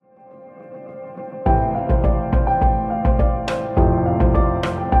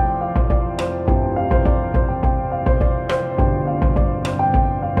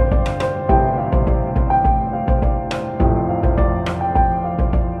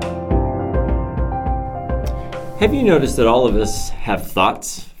Have you noticed that all of us have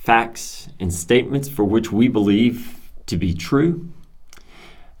thoughts, facts, and statements for which we believe to be true?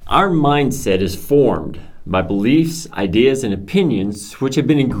 Our mindset is formed by beliefs, ideas, and opinions which have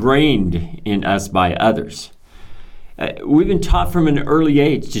been ingrained in us by others. We've been taught from an early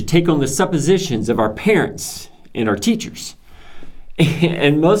age to take on the suppositions of our parents and our teachers.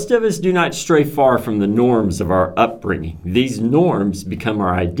 And most of us do not stray far from the norms of our upbringing. These norms become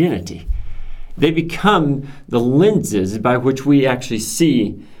our identity. They become the lenses by which we actually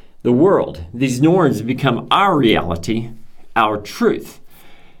see the world. These norms become our reality, our truth.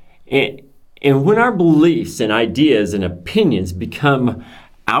 And when our beliefs and ideas and opinions become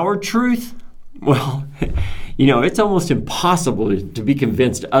our truth, well, it's almost impossible to be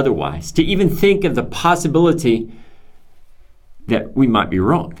convinced otherwise, to even think of the possibility that we might be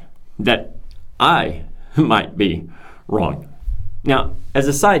wrong, that I might be wrong. Now, as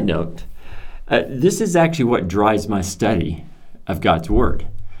a side note, this is actually what drives my study of God's Word.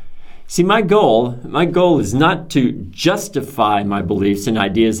 See, my goal is not to justify my beliefs and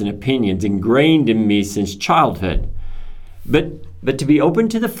ideas and opinions ingrained in me since childhood, but to be open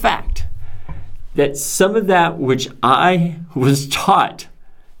to the fact that some of that which I was taught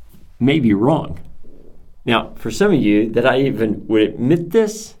may be wrong. Now, for some of you that I even would admit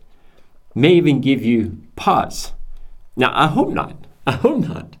this, may even give you pause. Now, I hope not.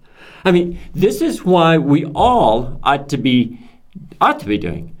 This is why we all ought to be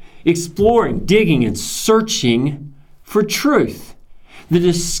doing, exploring, digging, and searching for truth. The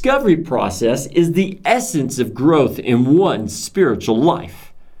discovery process is the essence of growth in one's spiritual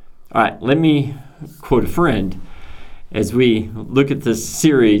life. All right, let me quote a friend as we look at this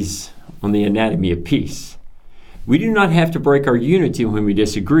series on the anatomy of peace. We do not have to break our unity when we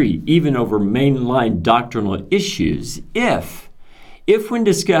disagree, even over mainline doctrinal issues, if when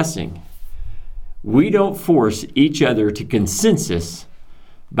discussing, we don't force each other to consensus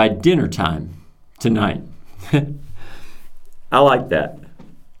by dinner time tonight. I like that.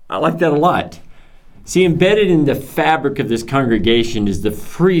 I like that a lot. See, embedded in the fabric of this congregation is the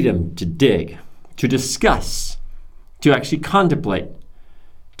freedom to dig, to discuss, to actually contemplate,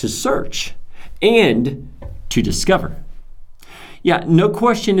 to search, and to discover. Yeah, no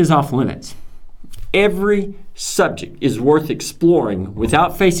question is off limits. Every subject is worth exploring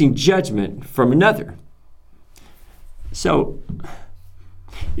without facing judgment from another. So,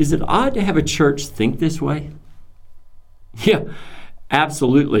 is it odd to have a church think this way? Yeah,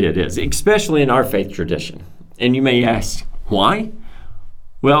 absolutely it is, especially in our faith tradition. And you may ask, why?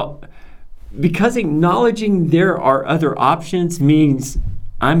 Well, because acknowledging there are other options means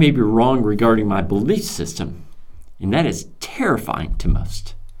I may be wrong regarding my belief system, and that is terrifying to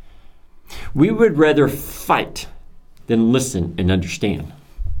most. We would rather fight than listen and understand.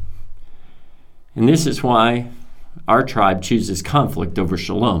 And this is why our tribe chooses conflict over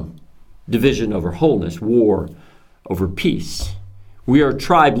shalom, division over wholeness, war over peace. We are a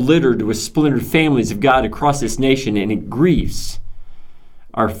tribe littered with splintered families of God across this nation, and it grieves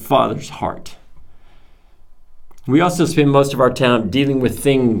our Father's heart. We also spend most of our time dealing with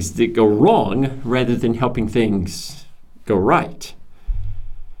things that go wrong rather than helping things go right.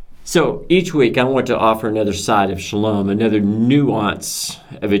 So each week I want to offer another side of shalom, another nuance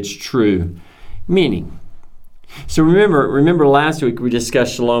of its true meaning. So remember last week we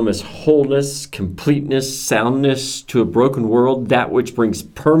discussed shalom as wholeness, completeness, soundness to a broken world, that which brings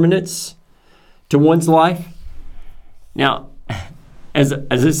permanence to one's life. Now, as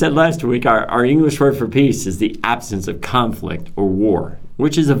I said last week, our English word for peace is the absence of conflict or war,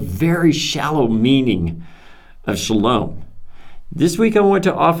 which is a very shallow meaning of shalom. This week I want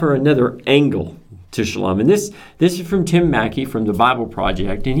to offer another angle to shalom. And this is from Tim Mackie from the Bible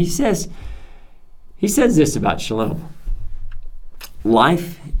Project. And he says this about shalom.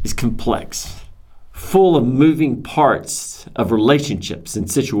 Life is complex, full of moving parts of relationships and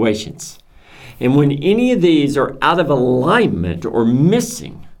situations. And when any of these are out of alignment or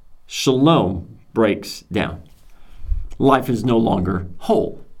missing, shalom breaks down. Life is no longer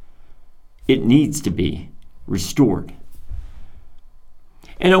whole. It needs to be restored.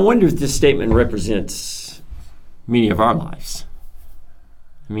 And I wonder if this statement represents many of our lives.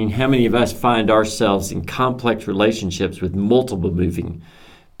 How many of us find ourselves in complex relationships with multiple moving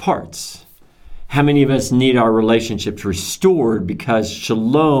parts? How many of us need our relationships restored because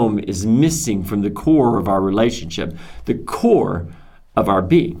shalom is missing from the core of our relationship, the core of our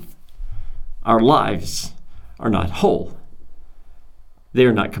being? Our lives are not whole. They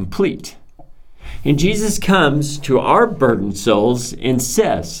are not complete. And Jesus comes to our burdened souls and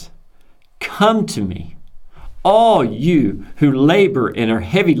says, "Come to me, all you who labor and are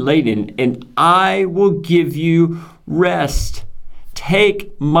heavy laden, and I will give you rest.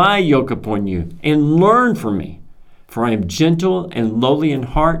 Take my yoke upon you and learn from me, for I am gentle and lowly in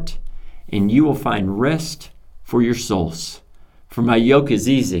heart, and you will find rest for your souls. For my yoke is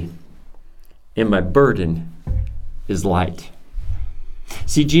easy and my burden is light.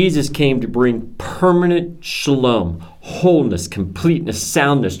 See, Jesus came to bring permanent shalom, wholeness, completeness,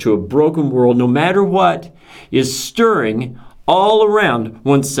 soundness to a broken world, no matter what is stirring all around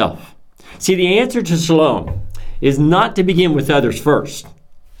oneself. See, the answer to shalom is not to begin with others first.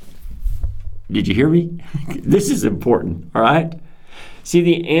 Did you hear me? This is important, all right? See,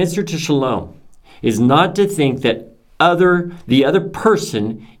 the answer to shalom is not to think that the other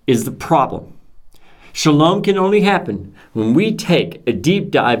person is the problem. Shalom can only happen when we take a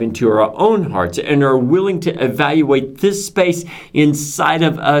deep dive into our own hearts and are willing to evaluate this space inside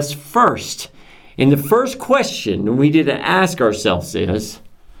of us first. And the first question we need to ask ourselves is,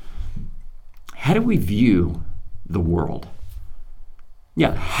 how do we view the world?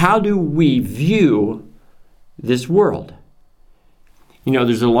 Yeah, how do we view this world? You know,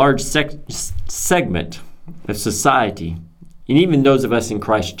 there's a large segment of society, and even those of us in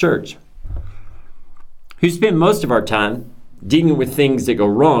Christ Church, who spend most of our time dealing with things that go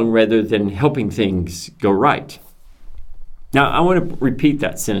wrong rather than helping things go right. Now, I want to repeat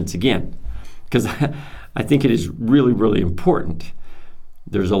that sentence again, because I think it is really, really important.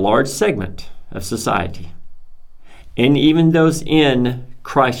 There's a large segment of society, and even those in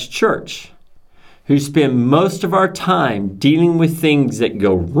Christ Church, who spend most of our time dealing with things that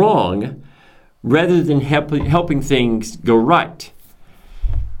go wrong rather than helping things go right.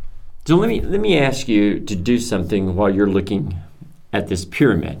 So let me ask you to do something while you're looking at this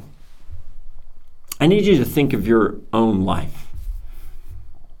pyramid. I need you to think of your own life.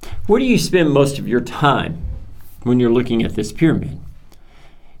 Where do you spend most of your time when you're looking at this pyramid?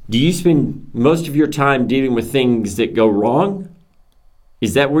 Do you spend most of your time dealing with things that go wrong?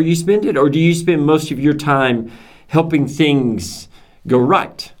 Is that where you spend it? Or do you spend most of your time helping things go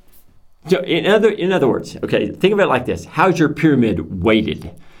right? So in other words, okay, think of it like this. How's your pyramid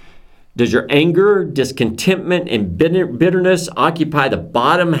weighted? Does your anger, discontentment, and bitterness occupy the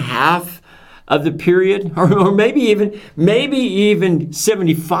bottom half of the pyramid? Or maybe even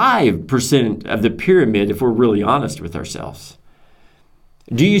 75% of the pyramid if we're really honest with ourselves?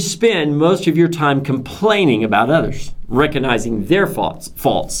 Do you spend most of your time complaining about others, recognizing their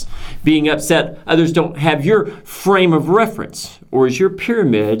faults, being upset others don't have your frame of reference? Or is your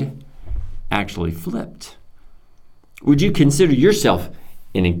pyramid actually flipped? Would you consider yourself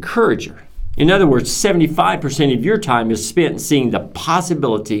an encourager? In other words, 75% of your time is spent seeing the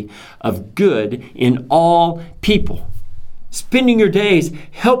possibility of good in all people. Spending your days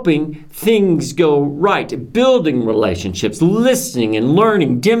helping things go right, building relationships, listening and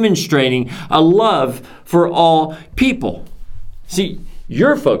learning, demonstrating a love for all people. See,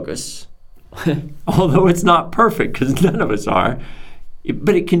 your focus, although it's not perfect because none of us are,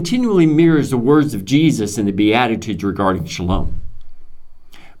 but it continually mirrors the words of Jesus in the Beatitudes regarding shalom.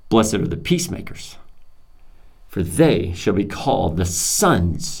 Blessed are the peacemakers, for they shall be called the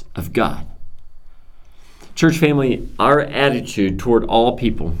sons of God. Church family, our attitude toward all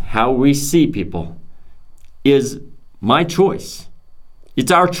people, how we see people, is my choice.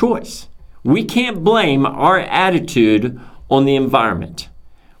 It's our choice. We can't blame our attitude on the environment.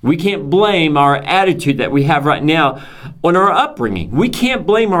 We can't blame our attitude that we have right now on our upbringing. We can't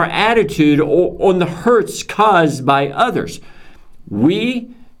blame our attitude on the hurts caused by others.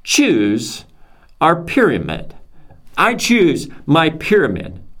 We choose our pyramid. I choose my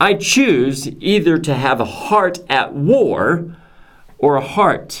pyramid. I choose either to have a heart at war or a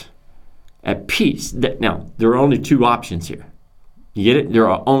heart at peace. Now, there are only two options here. You get it? There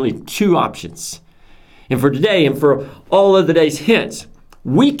are only two options. And for today and for all of the days hence,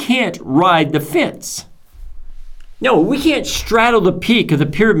 we can't ride the fence. No, we can't straddle the peak of the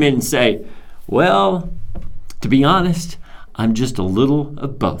pyramid and say, well, to be honest, I'm just a little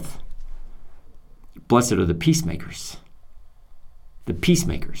of both. Blessed are the peacemakers. The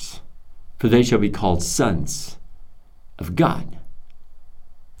peacemakers, for they shall be called sons of God.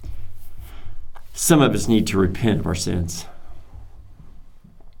 Some of us need to repent of our sins.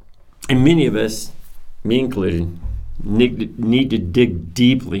 And many of us, me included, need to dig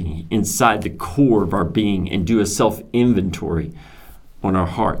deeply inside the core of our being and do a self-inventory on our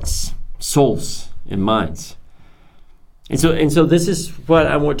hearts, souls, and minds. And so this is what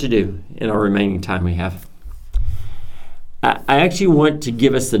I want to do in our remaining time we have. I actually want to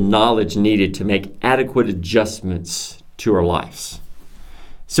give us the knowledge needed to make adequate adjustments to our lives.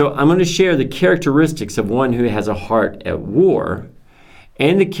 So I'm going to share the characteristics of one who has a heart at war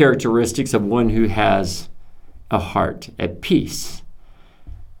and the characteristics of one who has a heart at peace.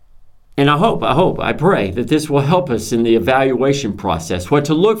 And I pray that this will help us in the evaluation process, what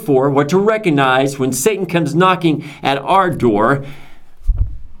to look for, what to recognize when Satan comes knocking at our door,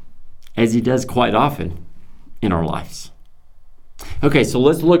 as he does quite often in our lives. Okay, so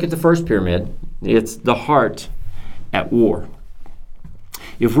let's look at the first pyramid. It's the heart at war.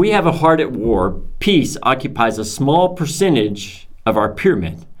 If we have a heart at war, peace occupies a small percentage of our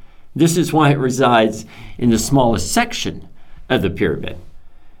pyramid. This is why it resides in the smallest section of the pyramid.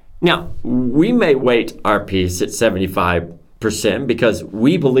 Now, we may weight our peace at 75% because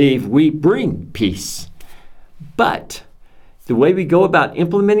we believe we bring peace. But the way we go about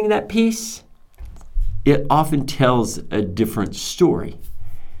implementing that peace, it often tells a different story.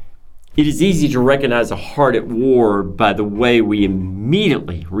 It is easy to recognize a heart at war by the way we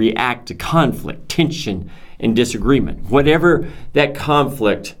immediately react to conflict, tension, and disagreement, whatever that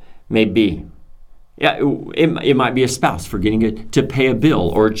conflict may be. Yeah, it might be a spouse forgetting to pay a bill,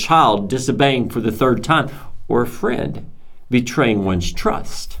 or a child disobeying for the third time, or a friend betraying one's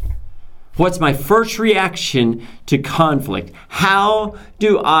trust. What's my first reaction to conflict? How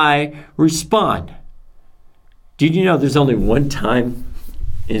do I respond? Did you know there's only one time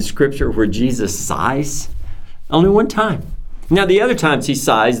in Scripture where Jesus sighs? Only one time. Now, the other times he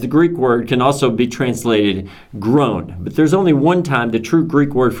sighs, the Greek word can also be translated groan. But there's only one time the true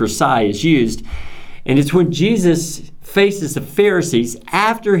Greek word for sigh is used, and it's when Jesus faces the Pharisees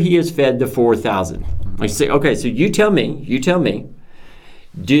after he has fed the 4,000. I say, okay, so you tell me,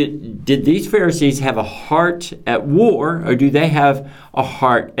 did these Pharisees have a heart at war, or do they have a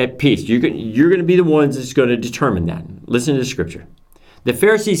heart at peace? You're going to be the ones that's going to determine that. Listen to the Scripture. The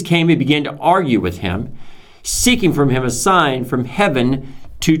Pharisees came and began to argue with him, seeking from him a sign from heaven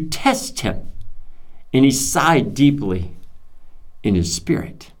to test him. And he sighed deeply in his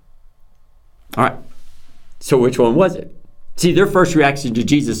spirit. All right, so which one was it? See, their first reaction to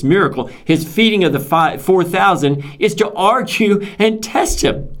Jesus' miracle, his feeding of the 4,000, is to argue and test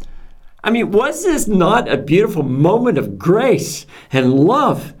him. I mean, was this not a beautiful moment of grace and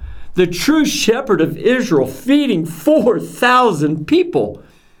love? The true shepherd of Israel feeding 4,000 people.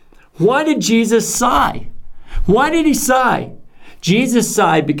 Why did Jesus sigh? Why did he sigh? Jesus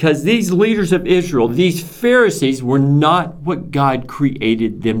sighed because these leaders of Israel, these Pharisees, were not what God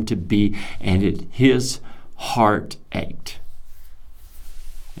created them to be, and his heart ached.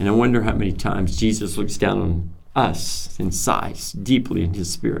 And I wonder how many times Jesus looks down on us and sighs deeply in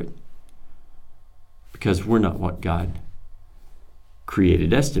his spirit because we're not what God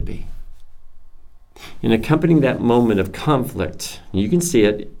created us to be. And accompanying that moment of conflict, you can see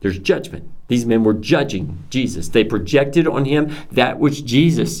it, there's judgment. These men were judging Jesus. They projected on him that which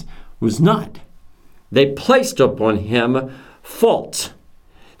Jesus was not. They placed upon him fault.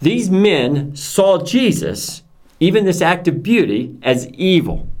 These men saw Jesus, even this act of beauty, as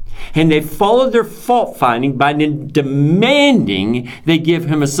evil. And they followed their fault finding by demanding they give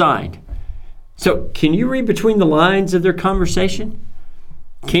him a sign. So can you read between the lines of their conversation?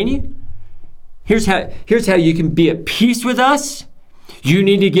 Can you? Here's how you can be at peace with us. You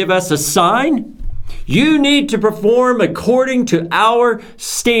need to give us a sign. You need to perform according to our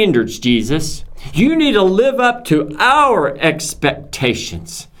standards, Jesus. You need to live up to our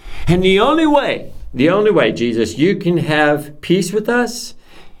expectations. And the only way, Jesus, you can have peace with us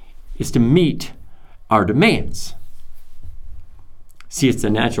is to meet our demands. See, it's the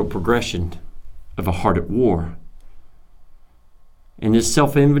natural progression of a heart at war. And this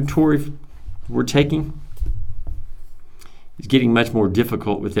self-inventory we're taking is getting much more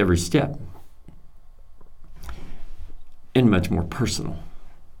difficult with every step and much more personal.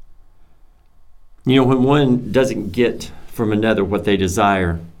 You know, when one doesn't get from another what they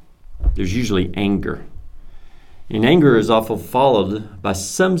desire, there's usually anger. And anger is often followed by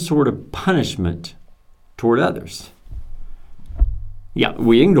some sort of punishment toward others. Yeah,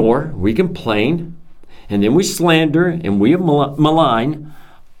 we ignore, we complain, and then we slander and we malign,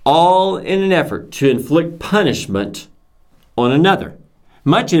 all in an effort to inflict punishment on another.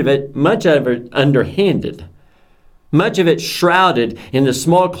 Much of it underhanded. Much of it shrouded in the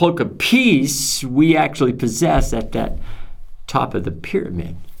small cloak of peace we actually possess at that top of the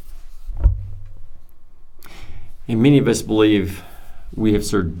pyramid. And many of us believe we have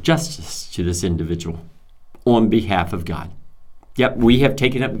served justice to this individual on behalf of God. Yep, we have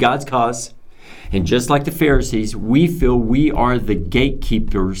taken up God's cause. And just like the Pharisees, we feel we are the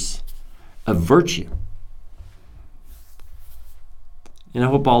gatekeepers of virtue. And I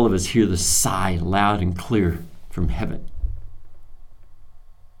hope all of us hear the sigh loud and clear from heaven.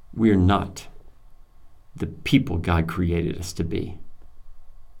 we are not the people God created us to be.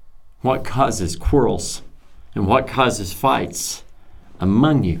 What causes quarrels and what causes fights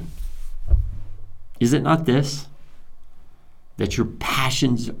among you? Is it not this, that your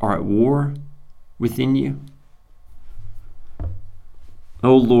passions are at war within you?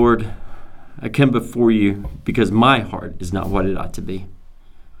 O Lord, I come before you because my heart is not what it ought to be.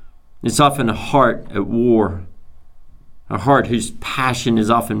 It's often a heart at war, a heart whose passion is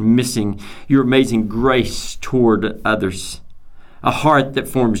often missing your amazing grace toward others, a heart that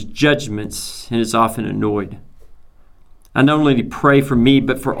forms judgments and is often annoyed. I not only pray for me,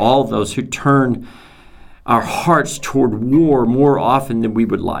 but for all those who turn our hearts toward war more often than we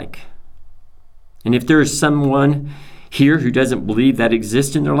would like. And if there is someone here who doesn't believe that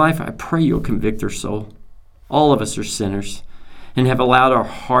exists in their life, I pray you'll convict their soul. All of us are sinners and have allowed our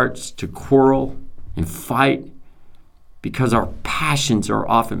hearts to quarrel and fight because our passions are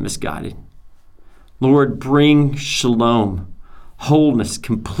often misguided. Lord, bring shalom, wholeness,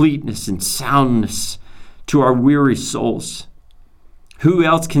 completeness, and soundness to our weary souls. Who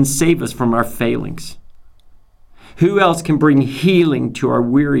else can save us from our failings? Who else can bring healing to our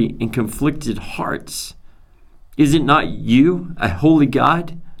weary and conflicted hearts? Is it not you, a holy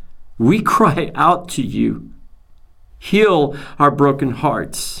God? We cry out to you. Heal our broken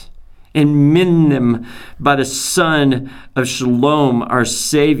hearts and mend them by the Son of Shalom, our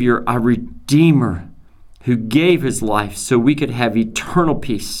Savior, our Redeemer, who gave his life so we could have eternal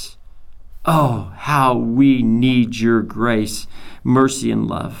peace. Oh, how we need your grace, mercy, and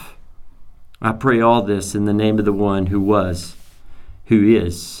love. I pray all this in the name of the one who was, who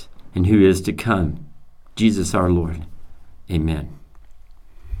is, and who is to come, Jesus our Lord. Amen.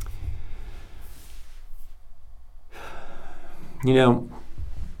 You know,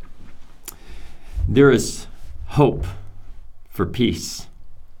 there is hope for peace.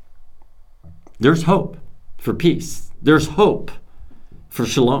 There's hope for peace. There's hope for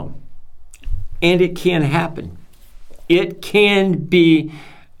shalom. And it can happen. It can be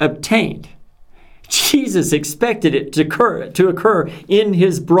obtained. Jesus expected it to occur in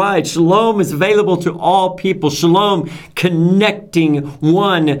his bride. Shalom is available to all people. Shalom connecting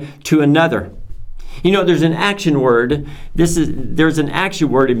one to another. You know, there's an action word. There's an action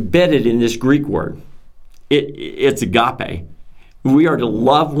word embedded in this Greek word. It's agape. We are to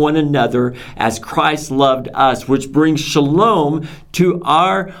love one another as Christ loved us, which brings shalom to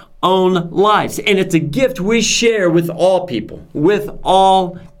our own lives. And it's a gift we share with all people,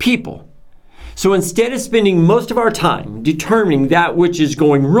 So instead of spending most of our time determining that which is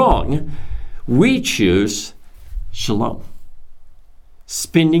going wrong, we choose shalom.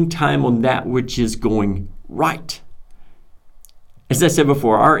 Spending time on that which is going right. As I said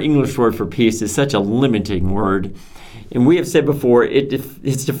before, our English word for peace is such a limiting word. And we have said before,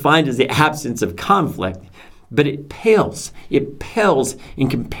 it's defined as the absence of conflict, but it pales in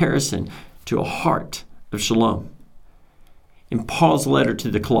comparison to a heart of shalom. In Paul's letter to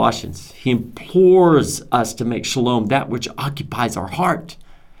the Colossians, he implores us to make shalom that which occupies our heart.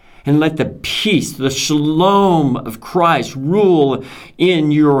 And let the peace, the shalom of Christ rule in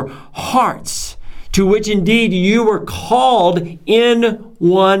your hearts, to which indeed you were called in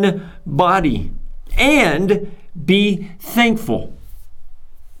one body. And be thankful.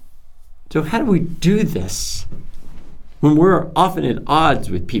 So how do we do this when we're often at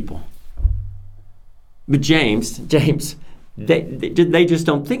odds with people? But James, they just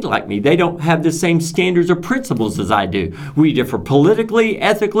don't think like me. They don't have the same standards or principles as I do. We differ politically,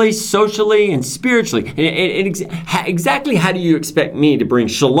 ethically, socially, and spiritually. Exactly how do you expect me to bring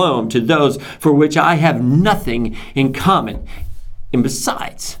shalom to those for which I have nothing in common? And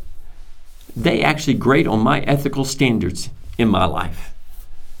besides, they actually grade on my ethical standards in my life.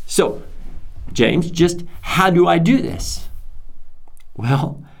 So, James, just how do I do this?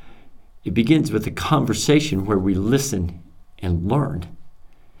 Well, it begins with a conversation where we listen and learn.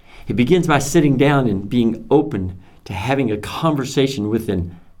 It begins by sitting down and being open to having a conversation with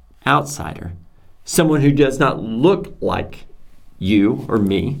an outsider, someone who does not look like you or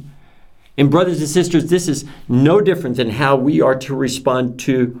me. And brothers and sisters, this is no different than how we are to respond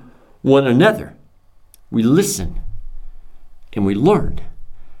to one another. We listen and we learn.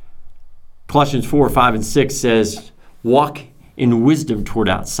 Colossians 4, 5, and 6 says, walk in wisdom toward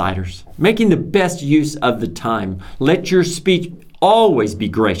outsiders, making the best use of the time. Let your speech always be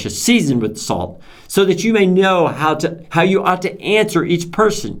gracious, seasoned with salt, so that you may know how you ought to answer each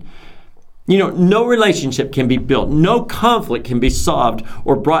person. You know, no relationship can be built, no conflict can be solved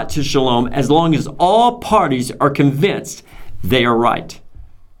or brought to shalom as long as all parties are convinced they are right.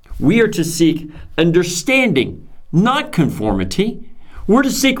 We are to seek understanding, not conformity. We're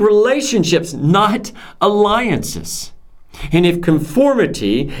to seek relationships, not alliances. And if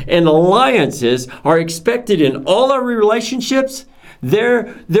conformity and alliances are expected in all our relationships,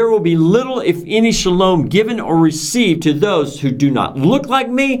 there will be little, if any, shalom given or received to those who do not look like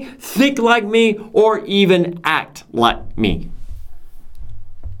me, think like me, or even act like me.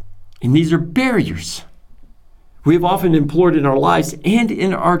 And these are barriers we have often employed in our lives and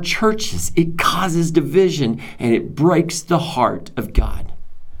in our churches. It causes division and it breaks the heart of God.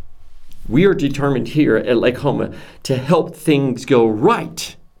 We are determined here at Lake Homa to help things go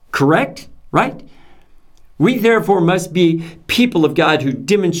right. Correct? Right? We therefore must be people of God who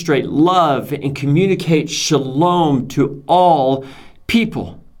demonstrate love and communicate shalom to all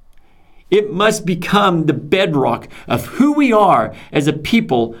people. It must become the bedrock of who we are as a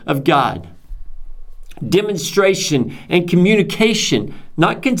people of God. Demonstration and communication,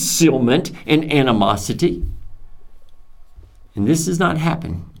 not concealment and animosity. And this does not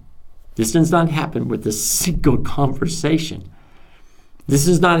happen. This does not happen with a single conversation. This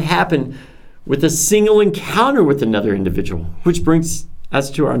does not happen with a single encounter with another individual, which brings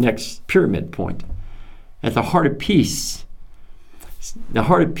us to our next pyramid point. At the heart of peace, the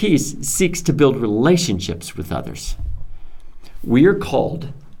heart of peace seeks to build relationships with others. We are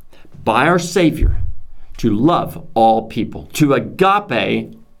called by our Savior to love all people, to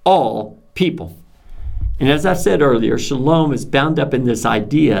agape all people. And as I said earlier, shalom is bound up in this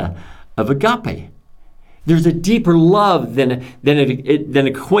idea of agape. There's a deeper love than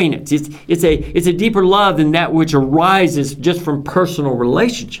acquaintance. It's a deeper love than that which arises just from personal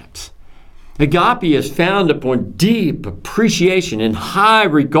relationships. Agape is found upon deep appreciation and high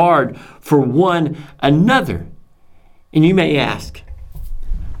regard for one another. And you may ask,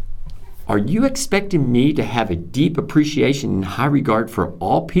 are you expecting me to have a deep appreciation and high regard for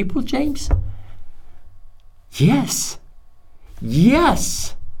all people, James? Yes.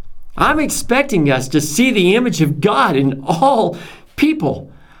 Yes. I'm expecting us to see the image of God in all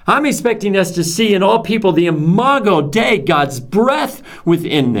people. I'm expecting us to see in all people the imago Dei, God's breath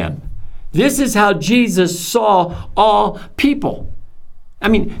within them. This is how Jesus saw all people. I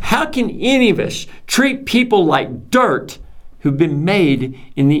mean, how can any of us treat people like dirt who've been made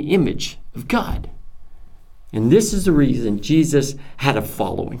in the image of God? And this is the reason Jesus had a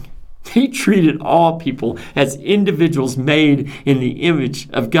following. He treated all people as individuals made in the image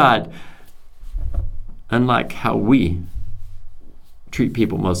of God, unlike how we treat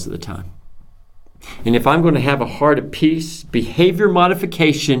people most of the time. And if I'm going to have a heart of peace, behavior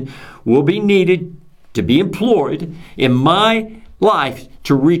modification will be needed to be employed in my life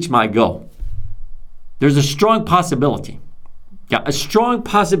to reach my goal. There's a strong possibility. Yeah, a strong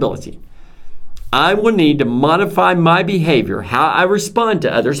possibility. I will need to modify my behavior, how I respond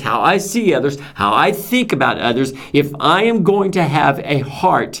to others, how I see others, how I think about others, if I am going to have a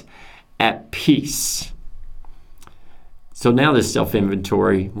heart at peace. So now this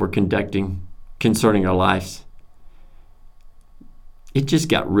self-inventory we're conducting concerning our lives, it just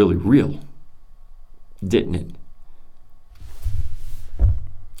got really real, didn't it?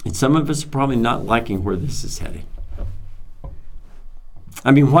 And some of us are probably not liking where this is heading.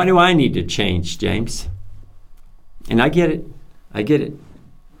 I mean, why do I need to change, James? And I get it. I get it.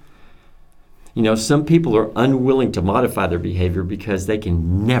 You know, some people are unwilling to modify their behavior because they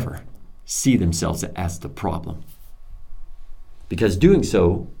can never see themselves as the problem. Because doing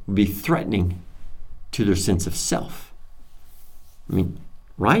so would be threatening to their sense of self. I mean,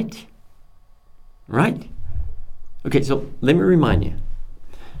 right? Right? Okay, so let me remind you.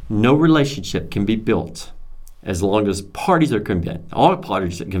 No relationship can be built as long as parties are convinced, all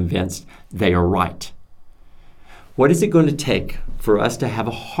parties are convinced they are right. What is it going to take for us to have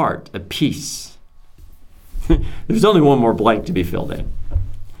a heart of peace? There's only one more blank to be filled in.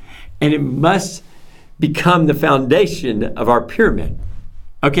 And it must become the foundation of our pyramid.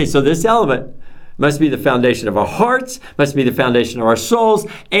 Okay, so this element must be the foundation of our hearts, must be the foundation of our souls,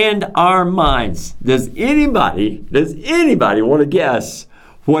 and our minds. Does anybody want to guess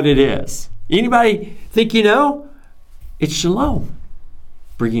what it is? Anybody think you know? It's shalom,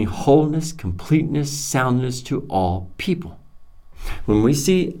 bringing wholeness, completeness, soundness to all people. When we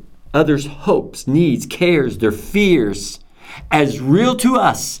see others' hopes, needs, cares, their fears as real to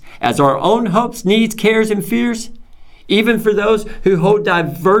us as our own hopes, needs, cares, and fears, even for those who hold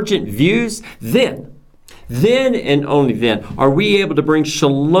divergent views, then and only then are we able to bring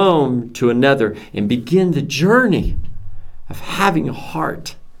shalom to another and begin the journey of having a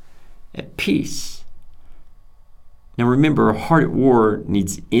heart at peace. Now remember, a heart at war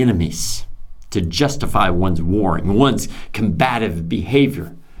needs enemies to justify one's warring, one's combative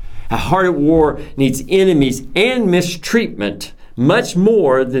behavior. A heart at war needs enemies and mistreatment much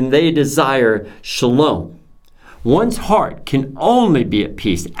more than they desire shalom. One's heart can only be at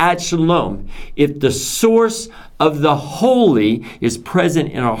peace, at shalom, if the source of the holy is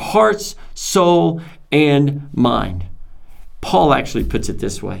present in our hearts, soul, and mind. Paul actually puts it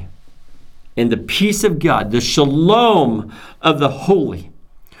this way. And the peace of God, the shalom of the holy,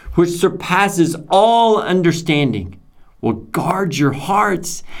 which surpasses all understanding, will guard your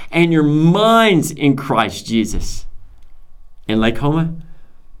hearts and your minds in Christ Jesus. In Lake Homa,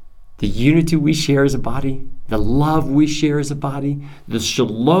 the unity we share as a body, the love we share as a body, the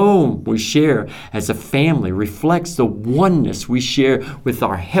shalom we share as a family reflects the oneness we share with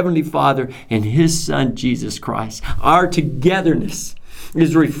our Heavenly Father and His Son, Jesus Christ. Our togetherness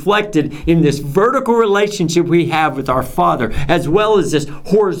is reflected in this vertical relationship we have with our Father, as well as this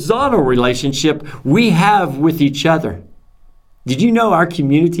horizontal relationship we have with each other. Did you know our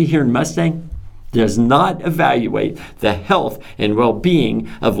community here in Mustang does not evaluate the health and well-being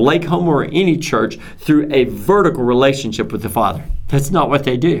of Lake Homa or any church through a vertical relationship with the Father? That's not what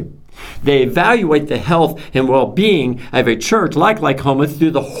they do. They evaluate the health and well-being of a church like Lake Homa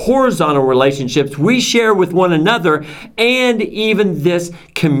through the horizontal relationships we share with one another and even this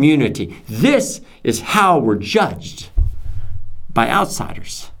community. This is how we're judged by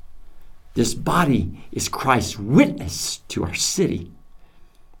outsiders. This body is Christ's witness to our city.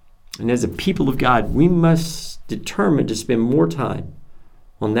 And as a people of God, we must determine to spend more time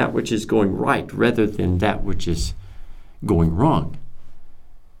on that which is going right rather than that which is going wrong.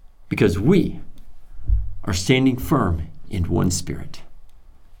 Because we are standing firm in one spirit,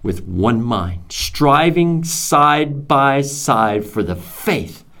 with one mind, striving side by side for the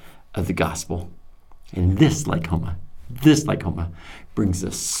faith of the gospel. And this Lake Homa brings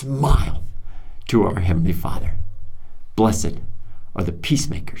a smile to our Heavenly Father. Blessed are the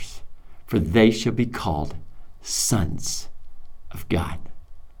peacemakers, for they shall be called sons of God.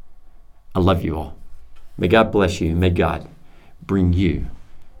 I love you all. May God bless you. May God bring you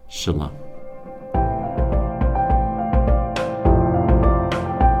shalom.